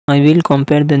I will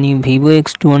compare the new Vivo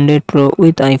X200 Pro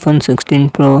with iPhone 16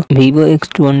 Pro. Vivo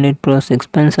X200 Pro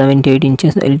 6.78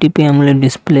 inches LTP AMOLED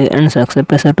display and success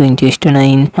pressure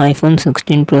 20:9. iPhone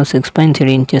 16 Pro 6.3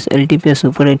 inches LTP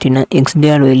Super Retina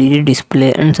XDR LED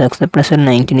display and success pressure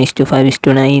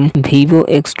 19:5:9. Vivo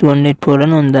X200 Pro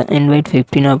run on the Android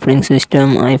 15 operating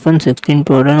system. iPhone 16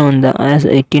 Pro run on the iOS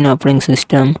 18 operating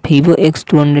system. Vivo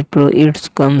X200 Pro it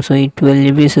comes with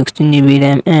 12GB, 16GB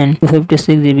RAM and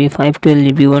 256GB,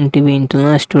 512GB, 1TB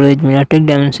internal storage. MediaTek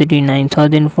Dimensity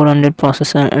 9400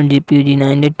 processor and GPU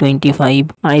G925.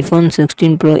 iPhone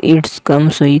 16 Pro it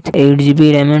comes with 8GB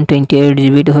RAM and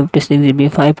 28GB, 256GB,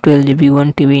 512GB,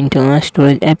 1TB internal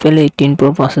storage. Apple 18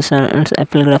 Pro processor and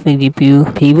Apple graphic GPU.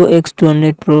 Vivo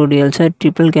X200 Pro real side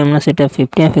triple camera setup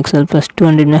 50MP plus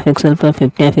 200MP plus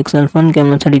 50MP, front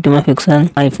camera 32MP.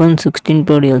 iPhone 16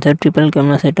 Pro real side triple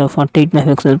camera setup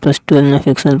 48MP plus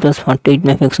 12MP plus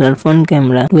 48MP, front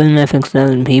camera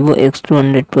 12MP. Vivo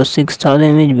X200 Pro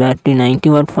 6000mAh battery,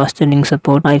 90W fast charging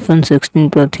support. iPhone 16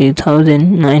 Pro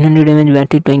 3900mAh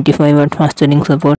battery, 25W fast charging support.